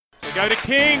They go to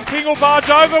King. King will barge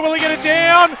over. Will he get it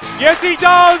down? Yes, he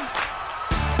does.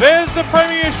 There's the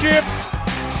premiership.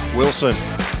 Wilson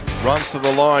runs to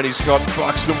the line. He's got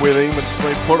Buxton with him. It's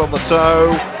been put on the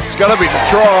toe. It's going to be a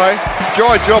try.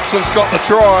 Jai Jobson's got the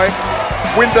try.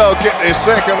 Window get their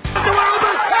second.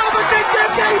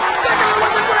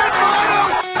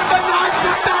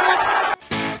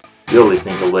 You're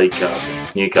listening to League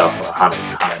Castle, Newcastle Hunters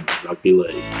home rugby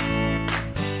league.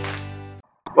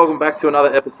 Welcome back to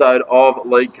another episode of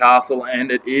League Castle,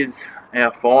 and it is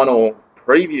our final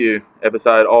preview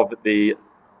episode of the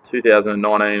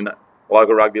 2019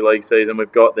 local rugby league season.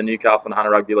 We've got the Newcastle and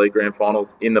Hunter Rugby League Grand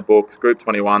Finals in the books. Group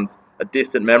 21's a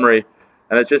distant memory,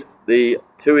 and it's just the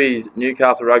Tui's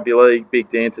Newcastle Rugby League big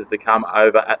dancers to come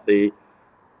over at the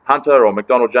Hunter or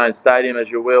McDonald Jones Stadium, as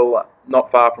you will,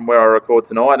 not far from where I record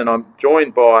tonight. And I'm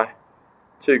joined by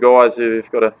two guys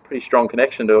who've got a pretty strong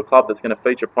connection to a club that's going to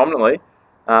feature prominently.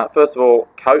 First of all,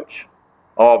 coach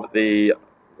of the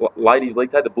Ladies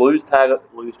League Tag, the Blues Tag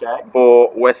for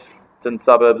Western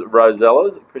Suburbs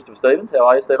Rosellas, Christopher Stevens. How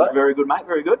are you, Steve? Very good, mate.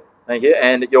 Very good. Thank you.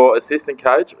 And your assistant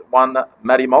coach,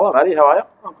 Matty Moller. Matty, how are you?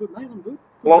 I'm good, mate. I'm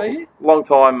good. Long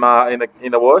time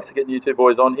in the works, getting you two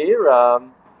boys on here.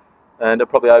 And they're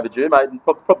probably overdue, mate. And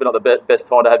probably not the best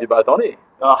time to have you both on here.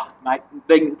 Oh, mate,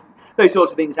 these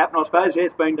sorts of things happen, I suppose. Yeah,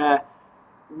 it's been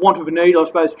want of a need, I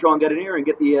suppose, to try and get in here and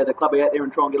get the club out there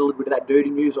and try and get a little bit of that dirty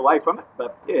news away from it.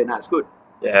 But yeah, no, it's good.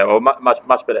 Yeah, well,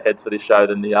 much better heads for this show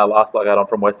than the last bloke I had on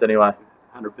from West, anyway.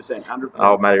 100%.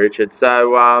 Oh, Matty Richards.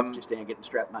 So just down getting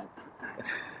strapped, mate.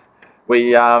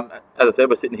 We, as I said,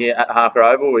 we're sitting here at Harker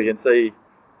Oval. We can see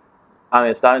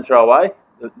only a stone's throw away.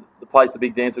 The place the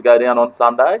big dance will go down on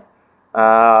Sunday.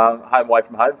 Home away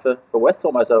from home for West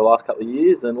almost over the last couple of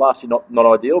years, and last year not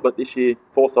ideal, but this year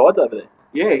 4 sides over there.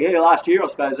 Yeah. Last year I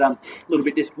suppose a little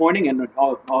bit disappointing, and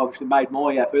I obviously made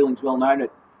my feelings well known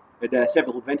at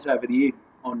several events over the year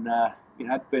on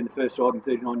being the first side in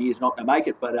 39 years not to make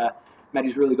it, but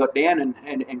Matty's really got down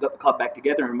and got the club back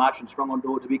together and marching strong on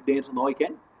towards a big dance on the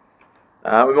weekend.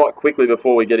 We might quickly,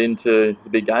 before we get into the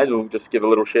big games, we'll just give a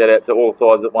little shout out to all the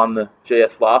sides that won the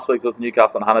GFs last week. Because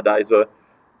Newcastle and Hunter days were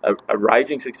a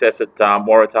raging success at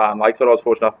Waratah and Lakeside. I was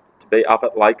fortunate enough to be up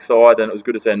at Lakeside, and it was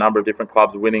good to see a number of different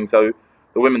clubs winning. So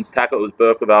the women's tackle, it was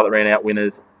Berkeleyvale that ran out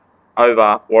winners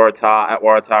over Waratah at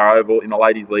Waratah Oval. In the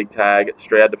ladies' league tag,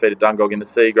 Stroud defeated Dungog in the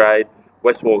C grade.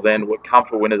 West Wall's End were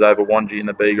comfortable winners over Wanji in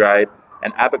the B grade.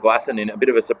 And Aberglasslyn, in a bit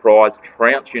of a surprise,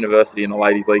 trounced University in the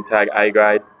ladies' league tag A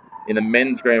grade. In the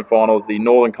men's grand finals, the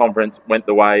Northern Conference went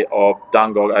the way of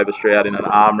Dungog over Stroud in an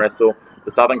arm wrestle.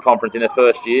 The Southern Conference in their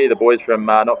first year, the boys from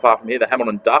not far from here, the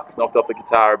Hamilton Ducks, knocked off the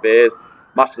Katara Bears,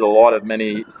 much to the delight of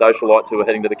many socialites who were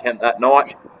heading to the Kent that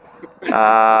night.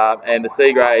 And the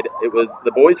C grade, it was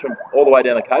the boys from all the way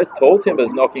down the coast, Tall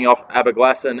Timbers, knocking off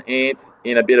Aberglasslyn Ants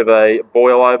in a bit of a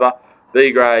boil over.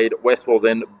 B grade, West Wall's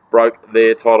End broke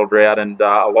their title drought, and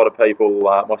a lot of people,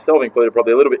 myself included,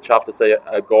 probably a little bit chuffed to see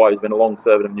a guy who's been a long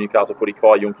servant of Newcastle footy,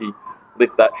 Kai Junke,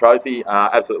 lift that trophy.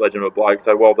 Absolute legend of a bloke,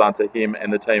 so well done to him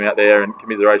and the team out there, and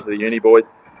commiseration to the uni boys.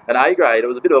 And A grade, it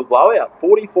was a bit of a blowout,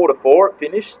 44-4 it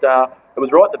finished. It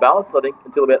was right in the balance, I think,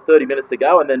 until about 30 minutes to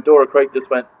go, and then Dora Creek just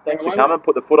went, thanks for coming,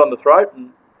 put the foot on the throat. And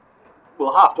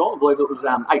well, half time, I believe it was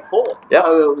 8-4. Yep.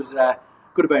 So it was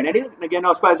could have been anything. And again,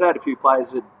 I suppose I had a few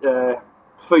players that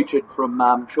featured from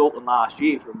Shortland last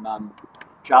year from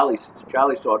Charlie's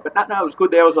side. But no, it was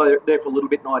good. I was there for a little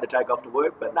bit and I had to take off to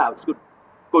work. But no, it was good.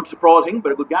 Good, surprising,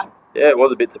 but a good game. Yeah, it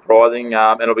was a bit surprising,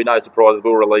 and it'll be no surprise.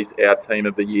 We'll release our team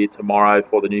of the year tomorrow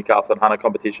for the Newcastle and Hunter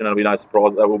competition. It'll be no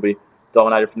surprise that will be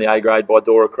dominated from the A grade by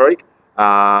Dora Creek.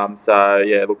 So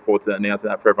yeah, look forward to announcing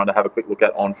that for everyone to have a quick look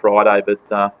at on Friday.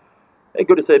 But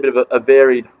good to see a bit of a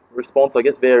varied response, I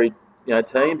guess, varied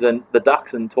teams, and the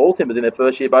Ducks and Tall Timbers in their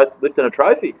first year both lifting a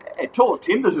trophy. Tall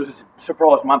Timbers was a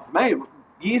surprise month for me.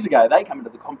 Years ago, they came into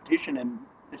the competition and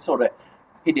sort of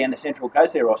hid down the Central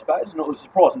Coast there, I suppose, and it was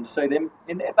surprising to see them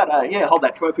in there. But hold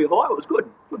that trophy high. It was good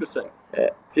to see. Yeah,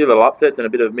 a few little upsets and a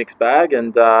bit of a mixed bag,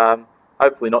 and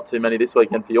hopefully not too many this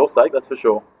weekend for your sake, that's for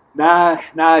sure. No,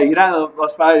 I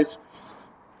suppose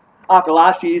after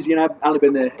last year's, only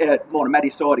been the more on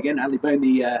Matty's side again, only been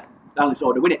the only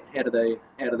side to win it out of the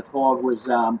 5 was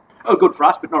good for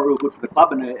us, but not real good for the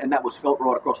club, and that was felt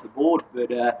right across the board. But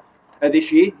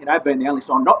this year, being the only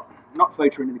side not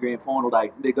featuring in the grand final,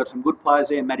 they've got some good players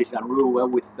there. Matty's done real well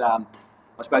with, I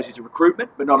suppose, his recruitment,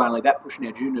 but not only that, pushing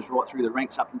our juniors right through the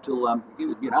ranks up until, a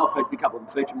couple of them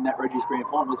featured in that Reggie's grand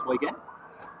final this weekend.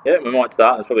 Yeah, we might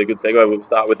start. It's probably a good segue. We'll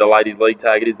start with the Ladies League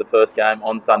tag. It is the first game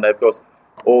on Sunday, of course.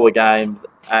 All the games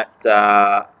at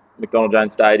McDonald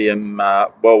Jones Stadium,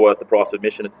 well worth the price of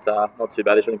admission. It's not too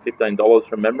bad. It's I think $15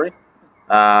 from memory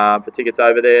for tickets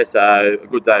over there. So a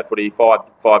good day of footy.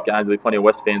 Five games. There'll be plenty of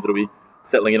West fans that'll be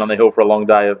settling in on the hill for a long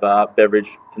day of beverage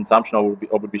consumption.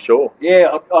 I would be sure.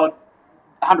 Yeah,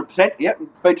 100%. Yep,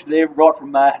 featured there right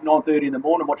from 9:30 in the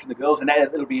morning watching the girls, and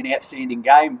it'll be an outstanding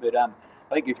game. But I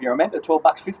think if you remember,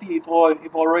 $12.50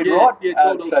 if I read right. Yeah,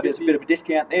 $12.50. So there's a bit of a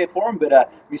discount there for them.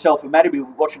 But myself and Matty will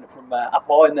be watching it from up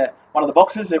high in one of the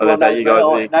boxes. Everyone knows me.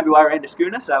 I know my way around the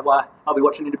schooner, so I'll be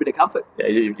watching in a bit of comfort. Yeah,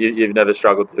 you've never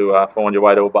struggled to find your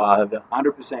way to a bar, have you?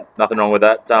 100%. Nothing wrong with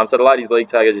that. So the Ladies League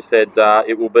tag, as you said,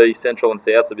 it will be Central and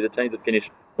South. So it'll be the teams that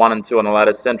finish 1 and 2 on the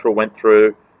ladder. Central went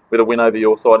through with a win over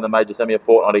your side in the major semi a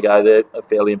fortnight ago. They're a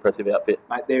fairly impressive outfit.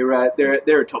 Mate,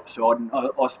 they're a top side, and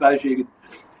I suppose you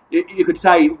could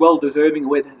say well deserving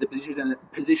of the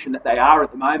position that they are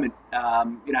at the moment.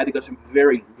 They've got some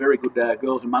very, very good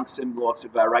girls amongst them, the likes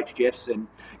of Rach Jeffs and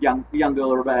young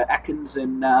girl of Atkins,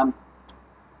 and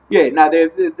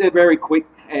they're very quick,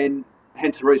 and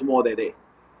hence the reason why they're there.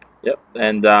 Yep,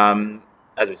 and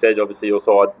as we said, obviously your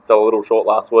side fell a little short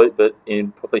last week, but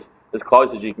in probably as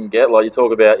close as you can get. Like you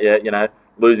talk about,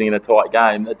 losing in a tight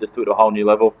game, that just took it to a whole new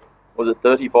level. Was it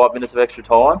 35 minutes of extra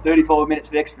time? 35 minutes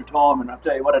of extra time, and I'll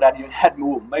tell you what, it had me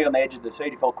on the edge of the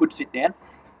seat if I could sit down.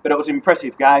 But it was an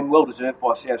impressive game, well deserved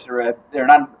by South. They're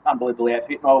an unbelievable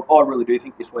outfit, and I really do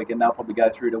think this weekend they'll probably go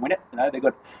through to win it. They've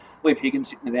got Liv Higgins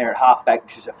sitting there at halfback,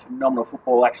 which is a phenomenal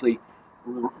football. Actually,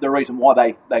 the reason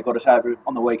why they got us over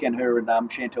on the weekend, her and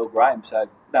Chantel Graham. So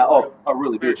I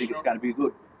really do think it's going to be a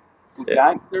good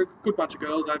game. They're a good bunch of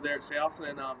girls over there at South,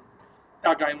 and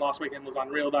our game last weekend was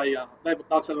unreal. They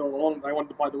said all along they wanted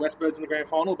to play the Westbirds in the grand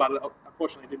final, but it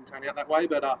unfortunately didn't turn out that way.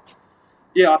 But I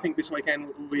think this weekend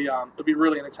it'll be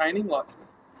really entertaining. Like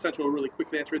Central are really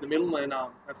quick there through the middle and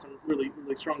have some really,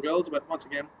 really strong girls. But once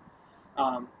again,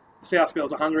 South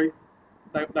girls are hungry.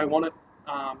 They want it.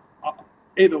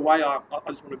 Either way, I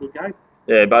just want a good game.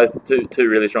 Yeah, both two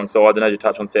really strong sides, and as you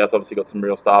touch on South, obviously got some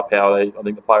real star power. I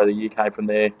think the player of the year came from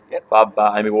their club,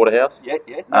 Amy Waterhouse. Yeah,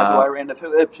 knows the way around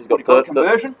she's got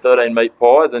conversion. 13 meat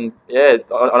pies, and I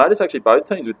noticed actually both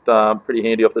teams with pretty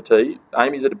handy off the tee.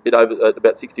 Amy's at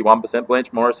about 61%,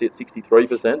 Blanche Morrissey at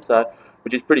 63%, so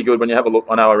which is pretty good when you have a look.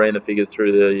 I know I ran the figures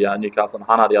through the Newcastle and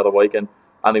Hunter the other week, and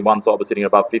only one side was sitting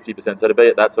above 50%. So to be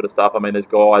at that sort of stuff, I mean, there's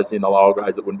guys in the lower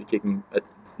grades that wouldn't be kicking at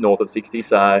north of 60,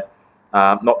 so.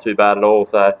 Not too bad at all,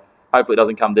 so hopefully it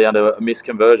doesn't come down to a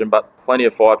misconversion, but plenty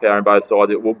of firepower on both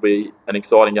sides. It will be an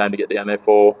exciting game to get down there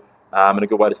for, and a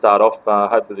good way to start off.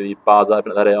 Hopefully the bar's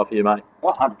open at that hour for you, mate.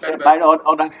 100%, mate. I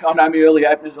know my early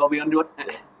openers, I'll be onto it.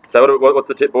 So what's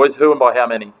the tip, boys? Who and by how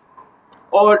many?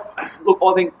 I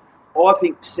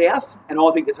think South, and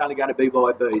I think it's only going to be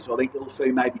by B, so I think you'll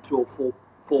see maybe 2 or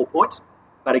 4 points.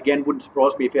 But again, wouldn't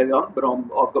surprise me if they're on, but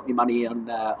I've got my money on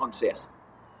South.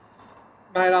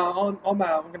 Mate, I'm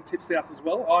going to tip South as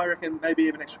well. I reckon maybe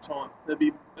even extra time.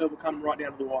 It'll come right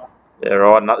down to the wire. Yeah,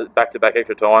 right. Back-to-back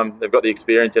extra time. They've got the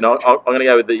experience. I'm going to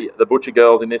go with the Butcher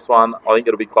girls in this one. I think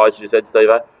it'll be close, as you said, Steve.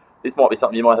 This might be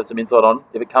something you might have some insight on.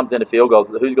 If it comes down to field goals,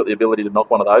 who's got the ability to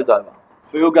knock one of those over?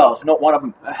 Field goals, not one of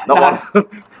them. One.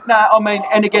 No, I mean,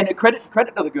 and again, credit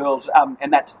to the girls,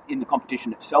 and that's in the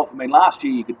competition itself. I mean, last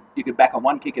year you could back on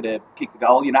one kicker to kick the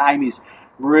goal. Amy's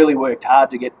really worked hard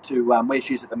to get to where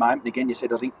she is at the moment. Again, you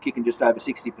said I think kicking just over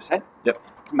 60%. Yep.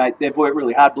 Mate, they've worked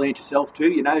really hard. Blanche herself too.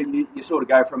 You sort of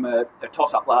go from a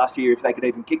toss-up last year if they could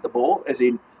even kick the ball, as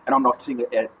in, and I'm not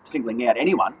singling out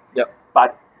anyone. Yep.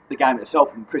 But the game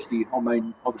itself, and Christy, I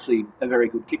mean, obviously a very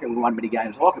good kicker and won many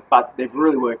games like it, but they've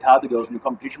really worked hard, the girls, in the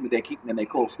competition with their kicking and their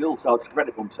core skills, so it's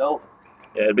credit to themselves.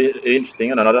 Yeah, it'd be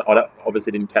interesting, and I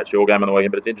obviously didn't catch your game on the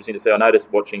weekend, but it's interesting to see. I noticed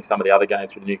watching some of the other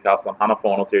games through the Newcastle and Hunter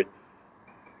final series,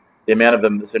 the amount of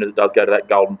them, as soon as it does go to that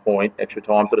golden point, extra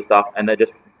time sort of stuff, and they're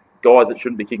just guys that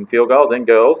shouldn't be kicking field goals, and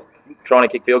girls trying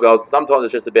to kick field goals. Sometimes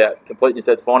it's just about completing your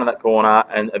sets, finding that corner,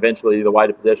 and eventually the weight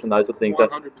of possession, those sorts of things.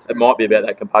 100%. So it might be about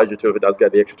that composure too if it does go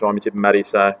the extra time. You tip Matty.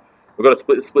 So we've got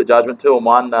a split judgment,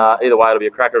 2-1. Either way, it'll be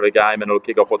a cracker of a game, and it'll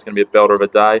kick off what's going to be a belter of a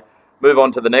day. Move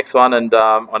on to the next one, and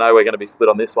I know we're going to be split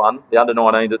on this one. The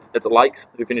under-19s, it's Lakes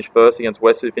who finished first against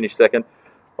West who finished second. I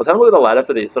was having a look at the ladder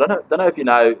for this. I don't know if you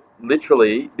know,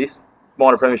 literally this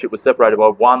minor premiership was separated by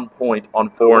 1 point on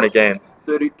for and against.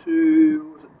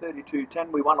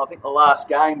 32-10. We won, I think, the last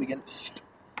game against.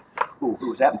 Who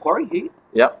was that? Macquarie here.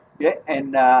 Yep. Yeah,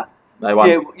 and they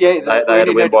won. They had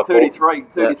to win by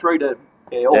 33 to.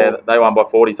 Yeah, they won by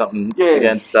 40 something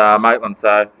against Maitland.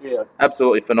 So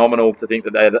absolutely phenomenal to think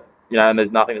that they, and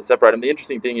there's nothing to separate them. The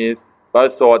interesting thing is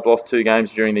both sides lost 2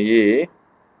 games during the year.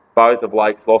 Both of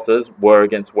Lake's losses were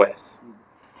against West.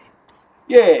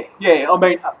 Yeah. I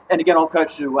mean, and again, I've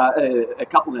coached a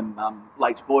couple of them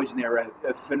Lakes boys, and they're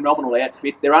a phenomenal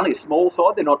outfit. They're only a small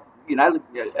side. They're not,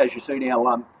 as you see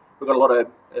now, we've got a lot of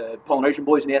Polynesian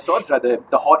boys on our side, so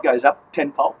the height goes up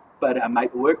tenfold. But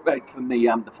make the work rate from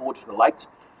the forwards for the Lakes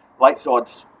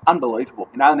side's unbelievable.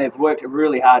 And they've worked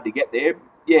really hard to get there.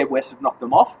 Yeah, West have knocked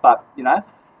them off, but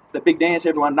the big dance,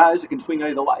 everyone knows it can swing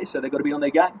either way, so they've got to be on their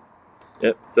game.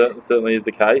 Yep, certainly is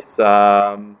the case.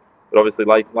 But obviously,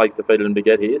 Lakes defeated them to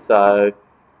get here, so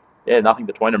nothing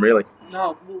between them really.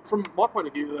 No, well, from my point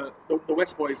of view, the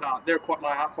West boys they're quite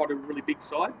a really big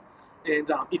side, and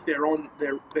if they're on,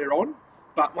 they're on.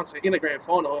 But once they're in the grand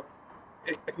final,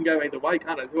 it can go either way,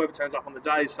 can't it? Whoever turns up on the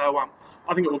day. So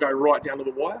I think it will go right down to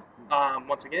the wire.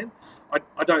 Once again,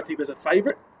 I don't think there's a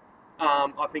favourite.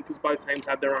 I think because both teams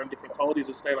have their own different qualities,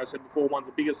 as Steve said before. One's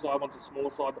a bigger side, one's a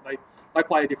smaller side, but they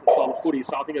play a different style of footy.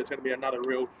 So I think it's going to be another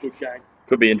real good game.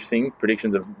 Could be interesting.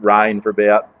 Predictions of rain for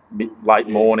about late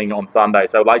morning on Sunday.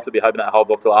 So Lakes will be hoping that holds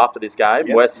off till after this game.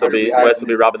 Yep. West will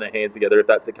be rubbing their hands together if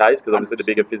that's the case, because obviously the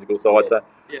bigger physical side. So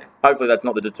hopefully that's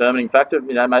not the determining factor.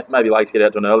 Maybe Lakes get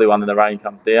out to an early one, and the rain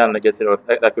comes down, and it gets into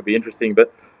that could be interesting.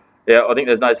 But yeah, I think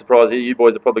there's no surprise here. You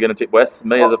boys are probably going to tip West.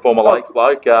 Me as a former Lakes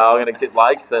bloke, I'm going to tip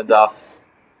Lakes, and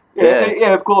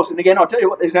Yeah, of course. And again, I'll tell you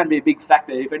what, there's going to be a big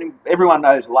factor. Everyone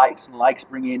knows Lakes, and Lakes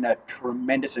bring in a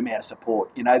tremendous amount of support.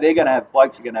 They're going to have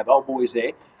blokes, they're going to have old boys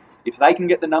there. If they can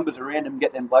get the numbers around them,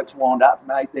 get them blokes wound up,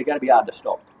 mate, they're going to be hard to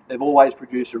stop. They've always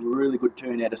produced a really good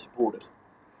turnout of supporters.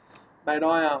 Mate,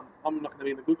 I'm not going to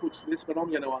be in the good books for this, but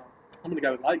I'm going to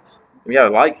go with Lakes. We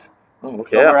go with Lakes. Oh,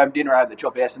 look We're out. having dinner over the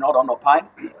Chop House tonight. I'm not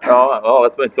paying. Oh,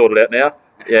 that's been sorted out now.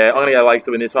 Yeah, I'm going to go Lakes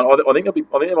to win this one. I think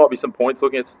there might be some points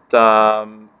looking at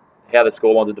how the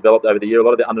scorelines have developed over the year. A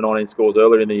lot of the under-19 scores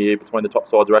earlier in the year between the top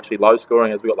sides are actually low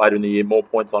scoring. As we got later in the year, more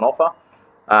points on offer.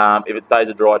 If it stays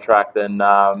a dry track, then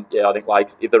I think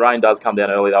Lakes. If the rain does come down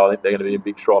early, though, I think they're going to be in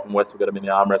big strife, and West will get them in the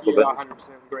arm wrestle. Yeah, but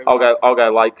 100% agree. I'll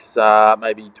go Lakes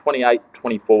maybe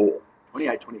 28-24.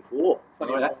 28-24.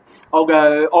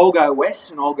 I'll go West,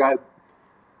 and I'll go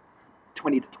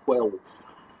 20-12. All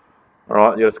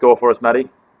right, you got a score for us, Matty?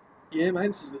 Yeah, mate,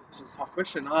 this is a tough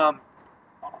question. Oh,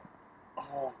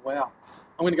 wow.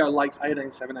 I'm going to go Lakes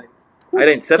 18-17.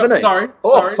 18-17?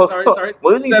 Sorry.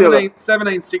 Losing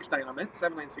 17-16, I meant.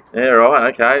 17-16. Yeah,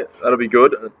 right, okay. That'll be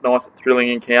good. A nice, thrilling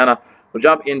encounter. We'll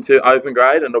jump into open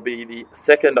grade, and it'll be the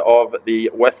second of the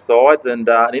West sides. And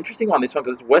an interesting one, this one,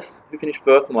 because it's West who finished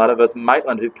first on the ladder versus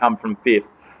Maitland, who've come from fifth.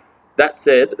 That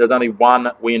said, there's only one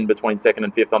win between second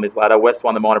and fifth on this ladder. West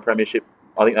won the minor premiership.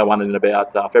 I think they won it in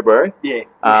about February. Yeah.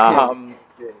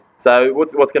 So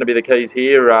what's going to be the keys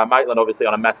here? Maitland obviously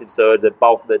on a massive surge. They've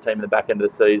bolstered their team in the back end of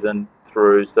the season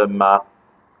through some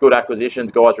good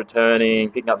acquisitions, guys returning,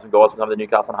 picking up some guys from some of the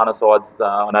Newcastle and Hunter sides.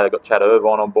 I know they've got Chad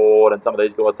Irvine on board and some of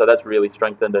these guys. So that's really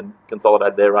strengthened and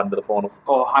consolidated their run to the finals.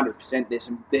 Oh, 100%.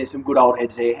 There's some good old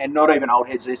heads there. And not even old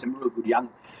heads, there's some really good young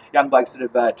blokes that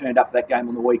have turned up for that game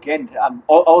on the weekend. I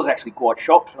was actually quite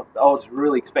shocked. I was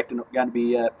really expecting it going to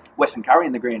be Western Curry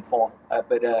in the grand final.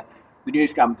 But the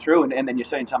news come through, and then you're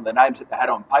seeing some of the names that they had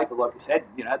on paper, like you said.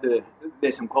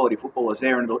 There's some quality footballers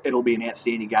there, and it'll be an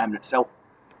outstanding game in itself.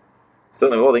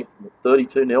 Certainly will. I think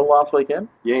 32-0 last weekend.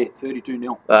 Yeah,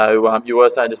 32-0. So you were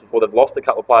saying just before they've lost a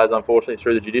couple of players, unfortunately,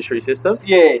 through the judiciary system.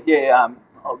 Yeah.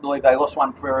 I believe they lost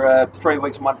one for 3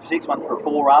 weeks and one for 6, one for a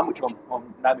forearm, which I'll know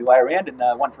my way around, and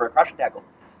one for a crusher tackle.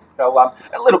 So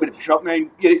a little bit of a shock. I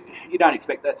mean, you don't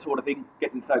expect that sort of thing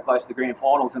getting so close to the grand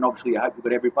finals, and obviously you hope you've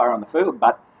got every player on the field,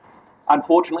 but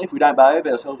unfortunately, if we don't behave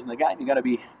ourselves in the game, you're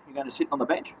going to sit on the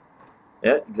bench.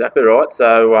 Yeah, exactly right.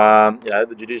 So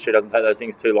the judiciary doesn't take those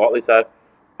things too lightly. So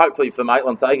hopefully, for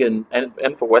Maitland's sake and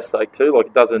for West's sake too,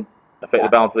 it doesn't affect the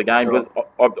balance of the game, because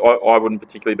I wouldn't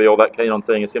particularly be all that keen on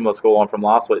seeing a similar scoreline from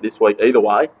last week this week either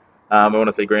way. We want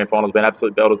to see grand finals being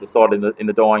absolute belters decided in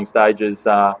the dying stages,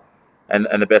 and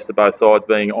the best of both sides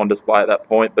being on display at that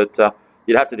point. But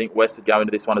you'd have to think West would go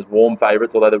into this one as warm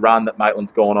favourites, although the run that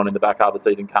Maitland's gone on in the back half of the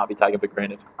season can't be taken for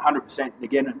granted. 100%.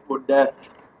 Again, it would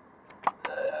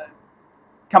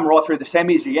come right through the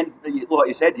semis again. Like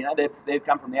you said, they've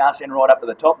come from the arse end right up to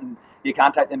the top, and you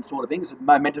can't take them sort of things.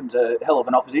 Momentum's a hell of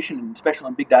an opposition, and especially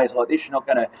on big days like this, you're not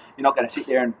going to sit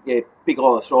there and pick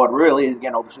all the side really. And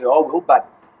again, obviously I will, but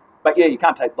yeah, you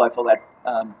can't take blows like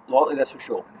that lightly. That's for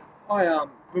sure.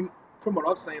 From what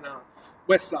I've seen,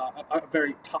 West are a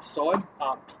very tough side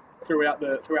throughout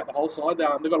the whole side. They've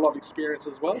got a lot of experience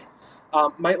as well.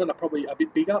 Maitland are probably a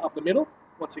bit bigger up the middle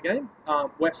once again.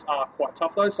 West are quite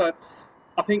tough though, so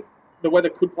I think the weather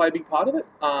could play a big part of it.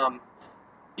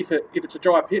 If it's a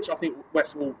dry pitch, I think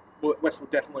West will West will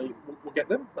definitely will get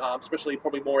them, especially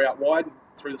probably more out wide and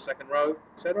through the second row,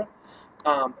 etc.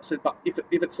 But if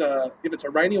it's a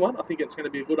rainy one, I think it's going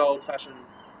to be a good old-fashioned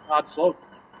hard slog.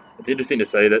 It's interesting to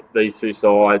see that these two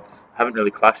sides haven't really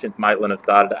clashed since Maitland have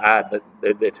started to add.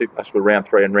 That their two clashes were round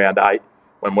 3 and round 8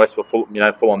 when West were full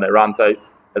on their run. So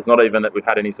it's not even that we've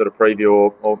had any sort of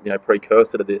preview or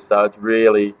precursor to this. So it's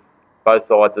really both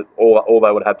sides. All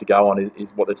they would have to go on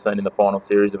is what they've seen in the final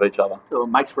series of each other. So it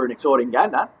makes for an exciting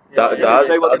game, that. It does.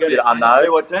 See what It does. see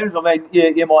what teams. I mean,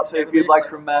 you might see a few blokes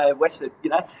from West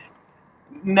that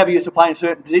never used to play in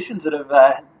certain positions that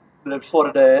have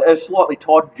slotted a slightly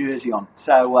tied jersey on.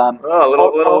 So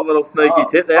little sneaky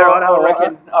tip there,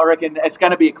 right? I reckon it's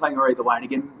going to be a clanger either way. And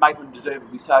again, Maitland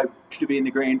deservedly so to be in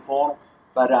the grand final.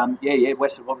 But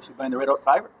West have obviously been the red hot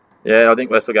favourite. Yeah, I think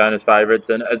West will go in as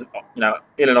favourites, and as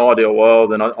in an ideal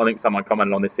world, and I think someone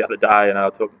commented on this the other day, and I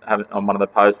talked on one of the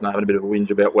posts, and having a bit of a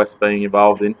whinge about West being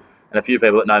involved in, and a few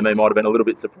people that know me might have been a little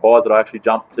bit surprised that I actually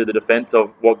jumped to the defence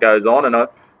of what goes on, and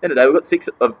at the end of the day, we've got 6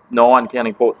 of 9,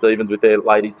 counting Port Stephens with their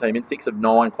ladies team, in 6 of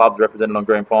 9 clubs represented on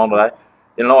grand final day.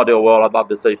 In an ideal world, I'd love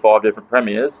to see 5 different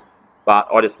premiers, but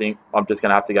I just think I'm just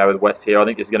going to have to go with West here. I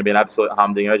think this is going to be an absolute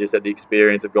humdinger. As you said, the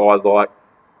experience of guys like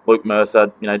Luke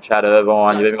Mercer, Chad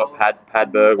Irvine, you've even got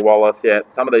Padberg, Wallace,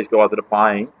 some of these guys that are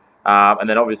playing, and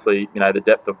then obviously the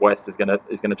depth of West is going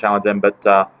to challenge them. But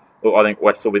look, I think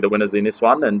West will be the winners in this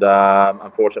one, and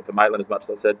unfortunate for Maitland, as much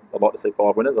as I said I'd like to see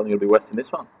 5 winners, I think it'll be West in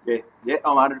this one. Yeah,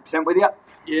 I'm 100% with you.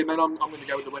 Yeah, man, I'm going to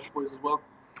go with the West boys as well.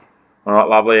 All right,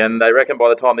 lovely. And they reckon by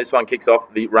the time this one kicks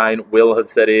off, the rain will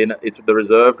have set in. It's the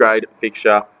reserve grade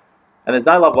fixture, and there's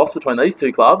no love lost between these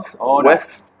two clubs.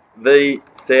 West v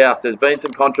South. There's been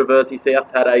some controversy. South's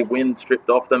had a win stripped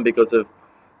off them because of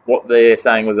what they're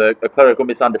saying was a clerical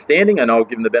misunderstanding, and I'll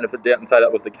give them the benefit of the doubt and say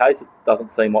that was the case. It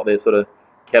doesn't seem like they're sort of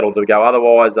kettled to go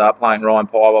otherwise. Playing Ryan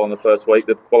Pywell in the first week,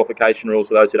 the qualification rules,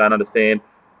 for those who don't understand,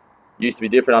 used to be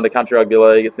different under Country Rugby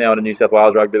League. It's now under New South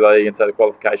Wales Rugby League, and so the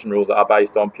qualification rules are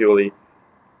based on purely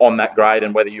on that grade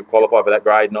and whether you qualify for that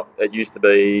grade. It used to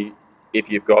be if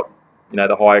you've got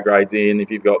the higher grades in,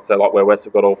 if you've got, so like where West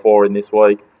have got all 4 in this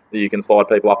week, that you can slide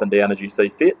people up and down as you see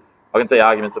fit. I can see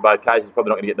arguments for both cases. Probably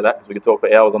not going to get into that because we could talk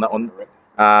for hours on that one.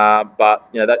 But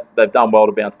that they've done well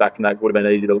to bounce back from that. Would have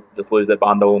been easy to just lose their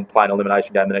bundle and play an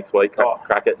elimination game the next week,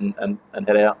 crack it and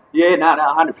head out. Yeah, no,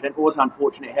 100%. It was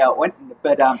unfortunate how it went,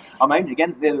 but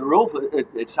again, they're the rules.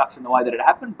 It sucks in the way that it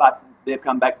happened, but they've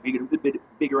come back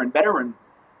bigger and better, and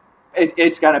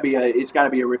it's going to be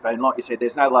a ripper. And like you said,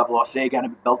 there's no love lost. They're going to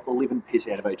belt the living piss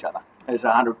out of each other. It's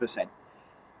 100%.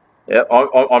 Yeah,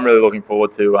 I'm really looking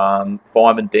forward to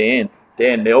Fireman Dan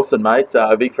Nelson, mate.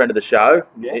 A big friend of the show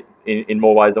in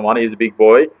more ways than one. He's a big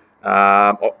boy.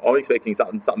 I'm expecting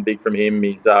something big from him.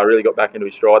 He's really got back into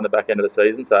his stride in the back end of the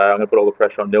season, so I'm going to put all the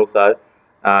pressure on Nilso.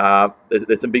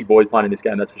 There's some big boys playing in this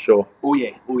game, that's for sure. Oh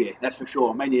yeah, that's for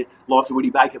sure. I mean, like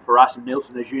Woody Baker for us and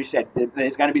Nelson, as you said,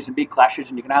 there's going to be some big clashes,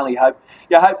 and you can only hope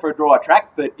for a dry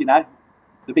track, but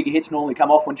the bigger hits normally come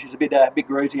off when she's a bit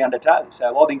greasy under toe.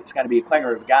 So I think it's going to be a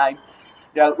clanger of a game.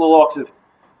 The likes of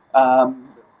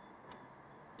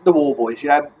the War Boys.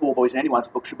 War Boys in anyone's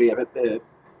book should be a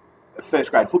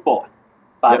first grade footballer.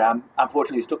 But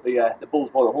unfortunately, he's took the Bulls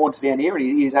by the horns down here,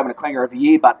 and he's having a clanger of a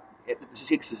year. But the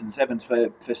 6s and 7s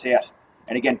for South,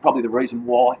 and again, probably the reason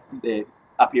why they're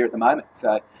up here at the moment.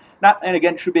 So, and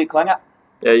again, should be a clanger.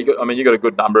 Yeah, you got a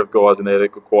good number of guys in there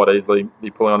that could quite easily be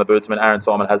pulling on the boots. I mean, Aaron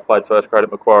Simon has played first grade at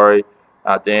Macquarie.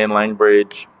 Dan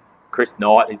Langbridge, Chris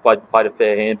Knight, he's played a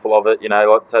fair handful of it.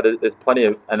 So there's plenty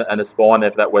of and the spine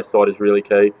there for that West side is really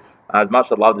key. As much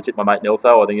as I'd love to tip my mate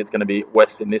Nilso, I think it's going to be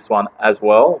West in this one as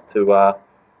well to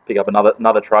pick up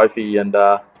another trophy. And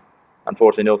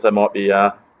unfortunately, Nilso might be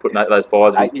putting out those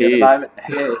fires with his tears.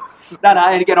 Yeah. No,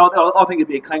 and again, I think it'd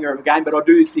be a clanger of a game, but I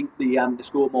do think the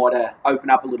score might open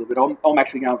up a little bit. I'm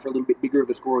actually going for a little bit bigger of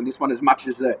a score in this one, as much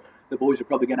as the boys are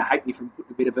probably going to hate me from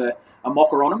putting a bit of a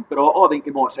mocker on them. But I think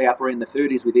you might see up around the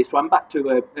 30s with this one, but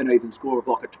to an even score of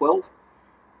like a 12.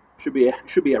 Should be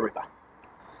a ripper.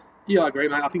 Yeah, I agree,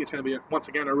 mate. I think it's going to be, once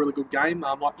again, a really good game.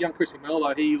 Like young Chrissy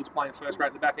Merlo, he was playing first grade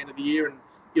at the back end of the year, and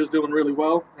he was doing really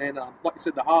well. And like you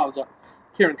said, the halves, like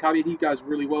Kieran Covey, he goes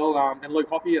really well, and Luke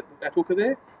Hoppy at hooker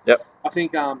there. Yep. I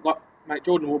think, mate,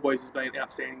 Jordan Warboys has been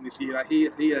outstanding this year.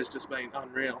 He has just been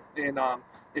unreal. And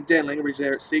Dan Langbridge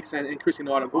there at 6, and Chrissy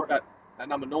Knight at hook at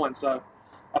number 9. So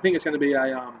I think it's going to be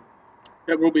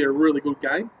it will be a really good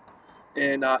game.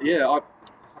 And I can't.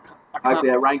 Hopefully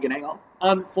our rain can hang on.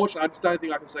 Unfortunately, I just don't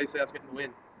think I can see South getting the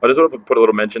win. I just want to put a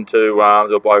little mention to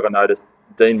the bloke I noticed,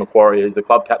 Dean Macquarie, who's the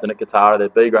club captain at Katara, their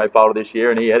B-grade folder this year,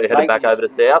 and he headed back over to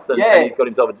South, and he's got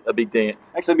himself a big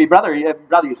dance. Actually, my brother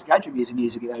used to coach him years and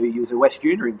years ago. He was a West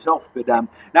junior himself, but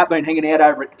Nat been hanging out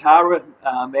over at Katara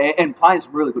and playing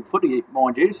some really good footy,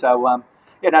 mind you. So,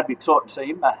 that'd be exciting to see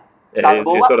him. He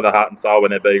was sort of the heart and soul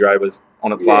when their B-grade was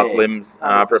on its last limbs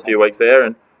for a few weeks there,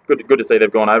 and good to see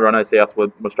they've gone over. I know South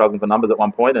were struggling for numbers at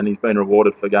one point, and he's been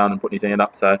rewarded for going and putting his hand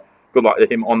up, so good luck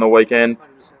to him on the weekend.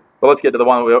 100%. But let's get to the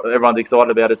one that everyone's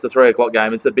excited about. It's the 3 o'clock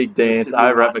game. It's the big dance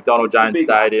over at McDonald Jones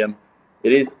Stadium.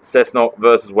 It is Cessnock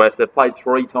versus West. They've played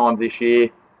 3 times this year.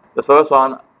 The first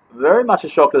one, very much a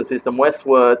shock to the system. West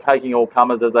were taking all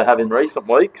comers as they have in recent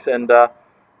weeks, and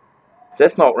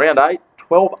Cessnock, round 8,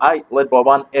 12-8, led by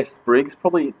one S. Briggs,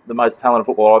 probably the most talented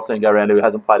footballer I've seen go around who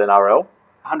hasn't played an RL.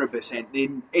 100%.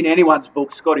 In anyone's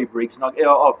book, Scotty Briggs, and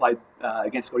I played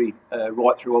against Scotty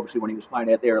right through, obviously, when he was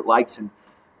playing out there at Lakes, and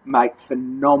mate,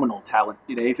 phenomenal talent.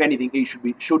 If anything, he should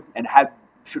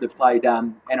have played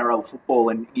NRL football,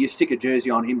 and you stick a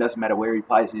jersey on him, doesn't matter where he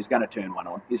plays, and he's going to turn one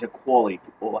on. He's a quality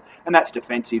footballer, and that's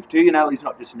defensive too. He's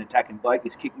not just an attacking bloke.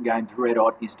 His kicking game's red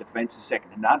hot. His defence is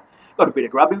second to none. Got a bit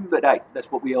of grub in him, but hey,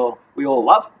 that's what we all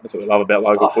love. That's what we love about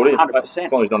local footy. 100%.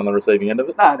 As long as he's not on the receiving end of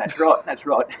it. No, that's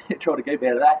right. Try to keep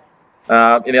out of that.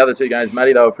 In the other 2 games,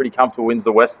 Matty, they were pretty comfortable wins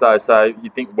the West, though, so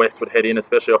you'd think West would head in,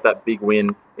 especially off that big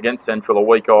win against Central a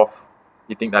week off.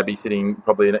 You'd think they'd be sitting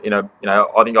probably in a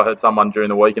I think I heard someone during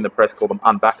the week in the press call them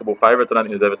unbackable favourites. I don't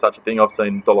think there's ever such a thing. I've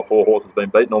seen $4 horses being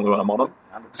beat normally when I'm on them.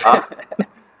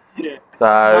 Yeah.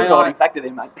 So, exciting factor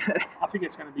there, mate. I think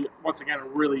it's going to be, once again, a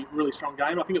really, really strong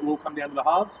game. I think it will come down to the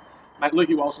halves. Mate,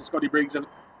 Lukey Walsh and Scotty Briggs have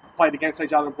played against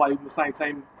each other and played in the same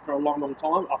team for a long, long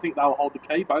time. I think they'll hold the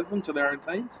key, both of them, to their own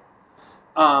teams.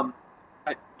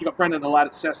 You got Brendan the lad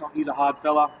at Cessnock. He's a hard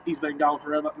fella. He's been going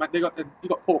forever. Mate, you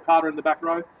got Paul Carter in the back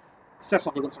row.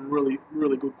 Cessnock have got some really,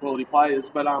 really good quality players.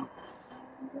 But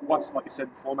once, like you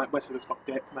said before, mate, Westwood's got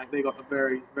depth, mate. They've got a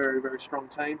very, very, very strong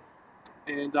team.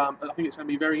 And I think it's going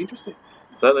to be very interesting.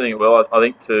 Certainly think it will. I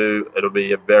think, too, it'll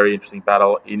be a very interesting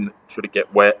battle should it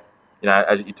get wet.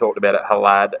 As you talked about it,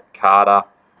 Halad, Carter.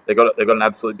 They've got an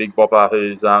absolute big bopper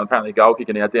who's apparently a goal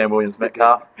kicker now, Dan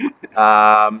Williams-Metcalf,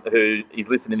 who is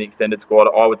listed in the extended squad.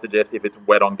 I would suggest if it's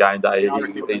wet on game day,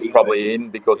 he's probably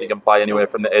in because he can play anywhere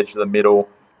from the edge to the middle,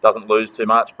 doesn't lose too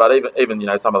much. But even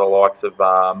some of the likes of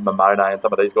Mamone and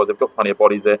some of these guys, they've got plenty of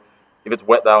bodies there. If it's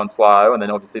wet though and slow, and then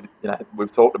obviously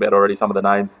we've talked about already some of the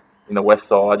names in the west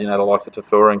side, the likes of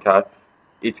Tafura and co.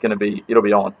 It'll be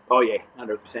on. Oh yeah,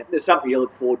 100%. There's something you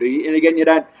look forward to, and again, you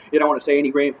don't want to see any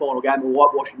grand final game or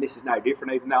whitewashing. This is no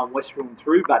different, even though I'm West through and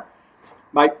through. But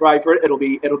mate, pray for it. It'll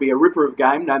be a ripper of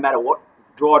game, no matter what.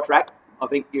 Dry track. I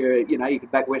think you can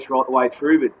back West right the way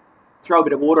through, but throw a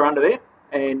bit of water under there,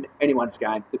 and anyone's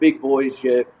game. The big boys,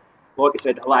 like I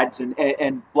said, lads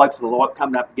and blokes of the like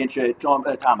coming up against you,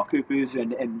 Tama Kupus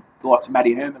and the likes of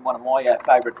Matty Herman, one of my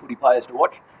favourite footy players to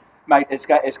watch. Mate, it's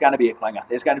going to be a clinger.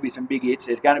 There's going to be some big hits.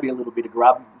 There's going to be a little bit of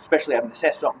grub, especially having the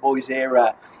Cessnock boys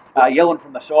there yelling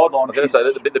from the sideline. I was going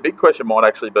to say, the big question might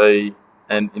actually be,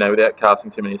 and without casting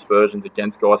too many aspersions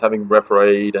against guys, having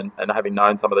refereed and having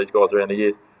known some of these guys around the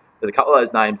years, there's a couple of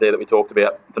those names there that we talked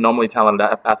about, phenomenally talented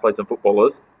athletes and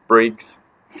footballers, Briggs,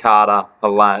 Carter,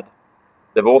 Halad.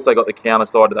 They've also got the counter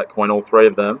side to that coin, all 3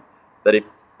 of them, that if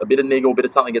a bit of niggle, a bit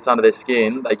of something gets under their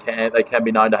skin, they can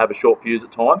be known to have a short fuse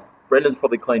at times. Brendan's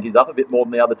probably cleaned his up a bit more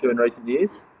than the other 2 in recent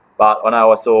years, but I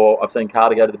know I've seen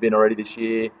Carter go to the bin already this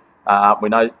year. We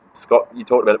know Scott, you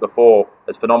talked about it before,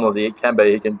 as phenomenal as he can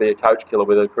be a coach killer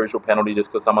with a crucial penalty just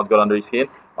because someone's got under his skin.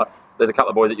 There's a couple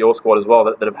of boys at your squad as well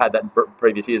that have had that in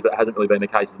previous years, but it hasn't really been the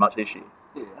case as much this year.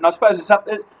 Yeah, and I suppose it's up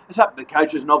to the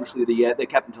coaches and obviously the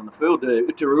captains on the field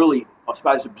to really, I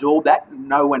suppose, absorb that and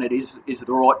know when it is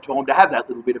the right time to have that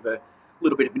little bit of a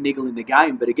niggle in the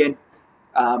game. But again,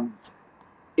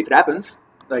 if it happens,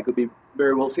 they could be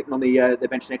very well sitting on the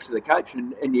bench next to the coach,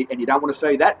 and you don't want to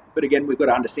see that. But again, we've got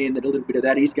to understand that a little bit of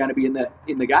that is going to be in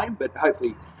the game. But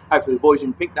hopefully the boys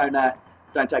in pink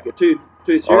don't take it too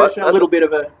serious. A little bit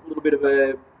of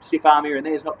a stiff arm here and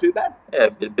there is not too bad. Yeah,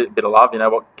 a bit of love.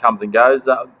 What comes and goes.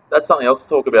 That's something else to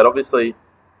talk about. Obviously,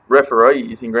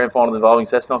 referees in grand final involving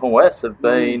Cessnock and West have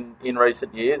been in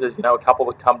recent years. There's a couple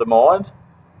that come to mind.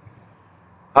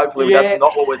 Hopefully that's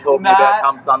not what we're talking about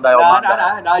come Sunday or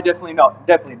Monday. No, definitely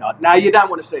not. No, you don't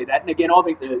want to see that. And again, I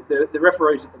think the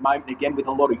referees at the moment, again, with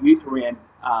a lot of youth around,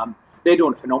 they're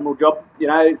doing a phenomenal job.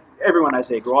 Everyone has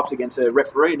their gripes against a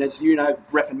referee, and as you know,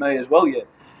 reffing me as well,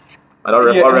 And I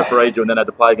refereed you and then had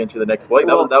to play against you the next week.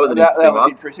 That was an interesting that was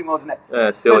one. interesting, wasn't it?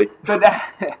 Yeah, silly.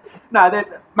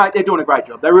 Mate, they're doing a great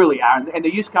job. They really are, and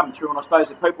they're used to coming through. And I suppose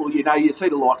the people, you see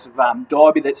the likes of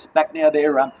Darby that's back now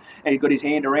there, and he's got his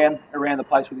hand around the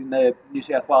place within the New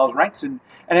South Wales ranks, and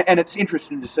it's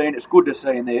interesting to see, and it's good to see.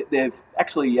 And they've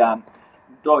actually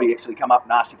Darby actually come up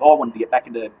and asked if I wanted to get back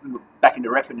into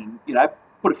reffing, and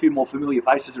put a few more familiar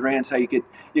faces around, so you could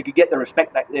get the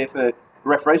respect back there for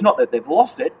referees. Not that they've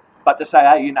lost it, but to say,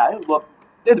 hey, look,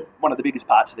 they're one of the biggest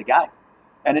parts of the game,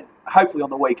 and hopefully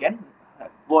on the weekend,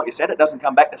 like you said, it doesn't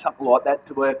come back to something like that,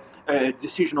 to a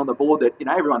decision on the board that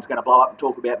everyone's going to blow up and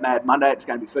talk about Mad Monday. It's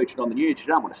going to be featured on the news. You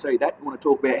don't want to see that. You want to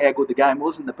talk about how good the game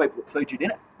was and the people that featured in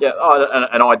it. Yeah,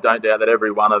 and I don't doubt that every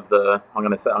one of the I'm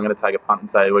going to take a punt and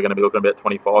say we're going to be looking at about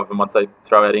 25 of them once they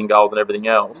throw out in goals and everything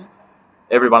else.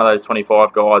 Every one of those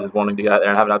 25 guys is wanting to go out there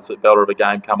and have an absolute belter of a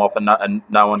game come off, and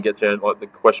no one gets there. Like the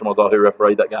question was, who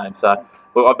refereed that game? So,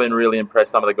 look, I've been really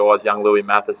impressed. Some of the guys, young Louis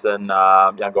Matheson,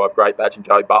 young guy Great Batch and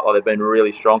Joey Butler, they've been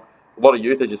really strong. A lot of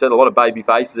youth, as you said, a lot of baby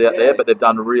faces out there, but they've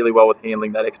done really well with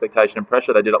handling that expectation and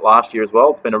pressure. They did it last year as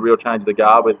well. It's been a real change of the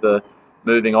guard with the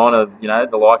moving on of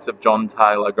the likes of John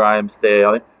Taylor, Graham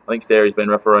Stair. I think Stary's been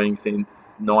refereeing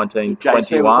since 1921.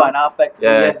 JC was playing halfback for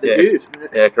the Jews.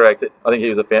 Yeah, correct. I think he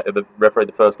was the referee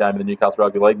the first game of the Newcastle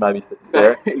Rugby League, maybe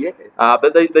Stary.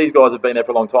 But these guys have been there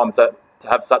for a long time, so to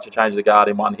have such a change of the guard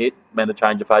in one hit meant a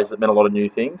change of faces. It meant a lot of new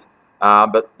things.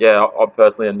 But yeah, I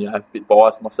personally am a bit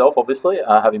biased myself, obviously,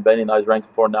 having been in those ranks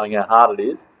before and knowing how hard it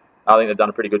is. I think they've done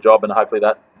a pretty good job, and hopefully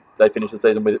that they finish the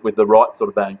season with the right sort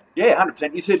of bang. Yeah,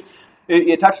 100%. You said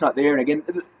you touched on it there, and again,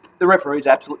 the referee's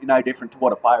absolutely no different to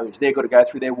what a player is. They've got to go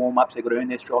through their warm-ups, they've got to earn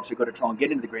their stripes, they've got to try and get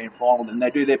into the grand final, and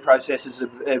they do their processes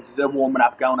of the warming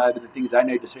up, going over the things they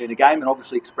need to see in the game, and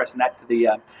obviously expressing that to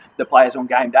the players on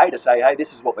game day to say, hey,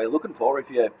 this is what we're looking for.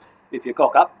 If you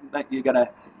cock up, you're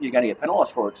gonna get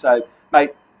penalised for it. So,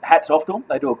 mate, hats off to them.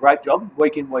 They do a great job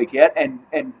week in, week out, and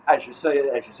as you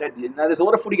said, there's a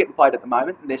lot of footy getting played at the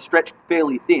moment, and they're stretched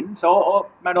fairly thin. So,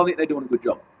 mate, I think they're doing a good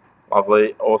job.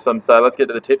 Lovely, awesome. So let's get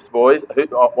to the tips, boys.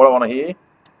 What I want to hear: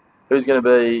 who's going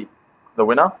to be the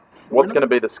winner? What's going to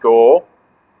be the score?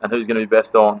 And who's going to be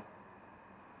best on?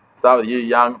 Start with you,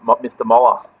 young Mr.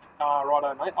 Moller.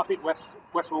 Righto, mate. I think West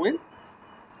will win.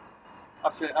 I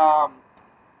said, I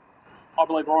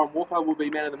believe Ryan Walker will be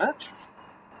man of the match.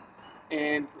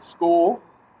 And the score,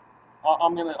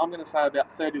 I'm gonna say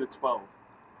about 30-12. So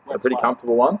a pretty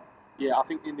comfortable one. Yeah, I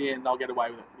think in the end they'll get away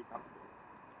with it pretty comfortably.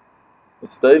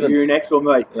 Stevens. You next or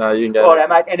me? No, you can go. Right,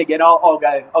 mate. And again, I'll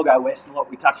go West. And like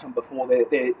we touched on before,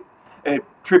 they're a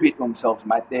tribute to themselves,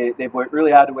 mate. They've worked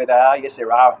really hard to where they are. Yes,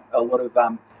 there are a lot of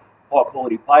high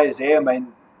quality players there. I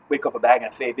mean, we cop a bag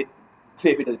and a fair bit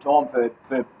of the time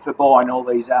for buying all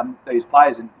these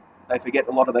players, and they forget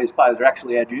a lot of these players are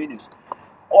actually our juniors.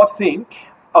 I think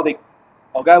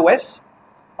I'll go West.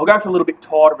 I'll go for a little bit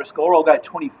tighter of a score. I'll go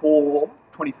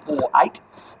 24-8.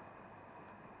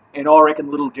 And I reckon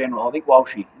Little General. I think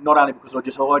Walshy, not only because I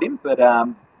just hired him, but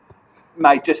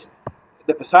mate, just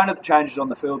the persona that changes on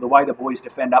the field, the way the boys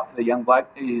defend up for the young bloke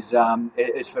is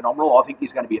phenomenal. I think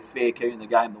he's going to be a fair key in the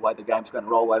game, the way the game's going to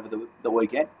roll over the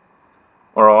weekend.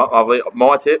 All right, lovely.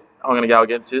 My tip, I'm going to go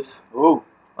against this. Ooh,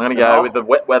 I'm going to go with the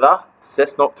wet weather.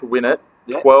 Cessnock to win it.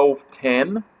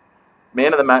 12-10.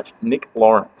 Man of the match, Nick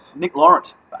Lawrence. Nick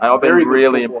Lawrence. I've been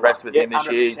really impressed with him this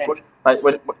year.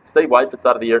 When Steve Waitford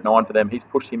started the year at 9 for them, he's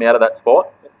pushed him out of that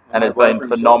spot and has been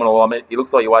phenomenal. I mean, he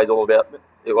looks like he weighs he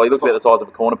looks about the size of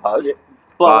a corner post. Yeah.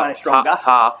 But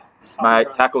tough,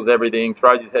 mate, tackles everything,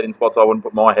 throws his head in spots I wouldn't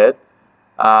put my head.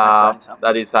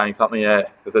 That is saying something, yeah,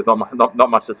 because there's not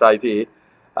much to save here.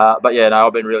 But yeah, no,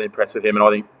 I've been really impressed with him, and I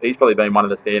think he's probably been one of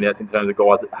the standouts in terms of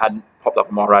guys that hadn't popped up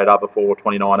on my radar before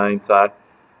 2019. So,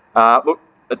 look,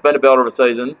 it's been a belter of a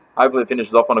season. Hopefully it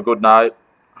finishes off on a good note.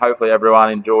 Hopefully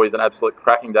everyone enjoys an absolute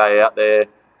cracking day out there.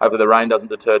 Hopefully the rain doesn't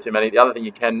deter too many. The other thing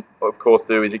you can, of course,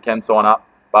 do is you can sign up.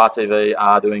 Bar TV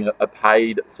are doing a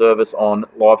paid service on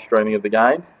live streaming of the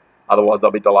games. Otherwise,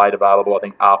 they'll be delayed available, I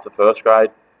think, after first grade.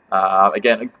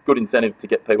 Again, a good incentive to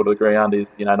get people to the ground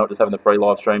is, not just having the free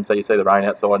live stream so you see the rain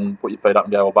outside and put your feet up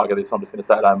and go, well, bugger this, I'm just going to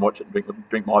stay at home and watch it and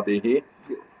drink my beer here.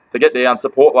 To get down,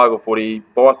 support local footy,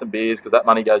 buy some beers because that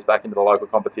money goes back into the local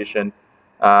competition.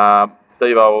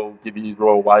 Steve-O will give you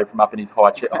royal wave from up in his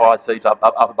high seat up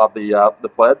above the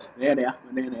plebs.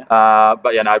 Now.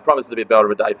 But yeah, no, it promises to be a belter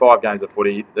of a day. 5 games of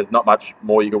footy. There's not much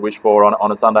more you could wish for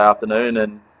on a Sunday afternoon,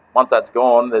 and once that's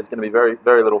gone, there's going to be very,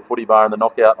 very little footy bar in the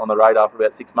knockout on the radar for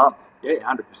about 6 months. Yeah,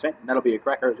 100%. And that'll be a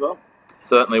cracker as well.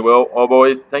 Certainly will. Well,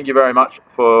 boys, thank you very much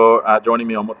for joining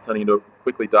me on what's turning into a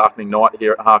quickly darkening night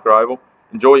here at Harker Oval.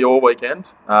 enjoy your weekend.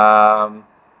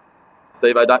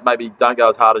 Steve, don't go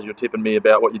as hard as you're tipping me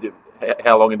about what you did,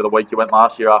 how long into the week you went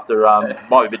last year after.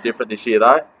 Might be a bit different this year,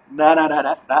 though.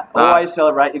 No. Always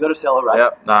celebrate. You've got to celebrate.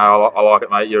 Yep. No, I like it,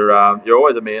 mate. You're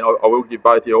always a man. I will give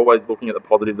both. You're always looking at the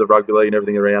positives of rugby league and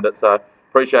everything around it. So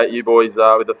appreciate you boys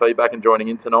with the feedback and joining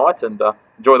in tonight. And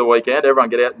enjoy the weekend. Everyone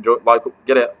get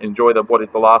out, enjoy what is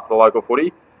the last of the local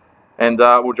footy. And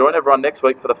we'll join everyone next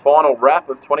week for the final wrap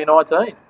of 2019.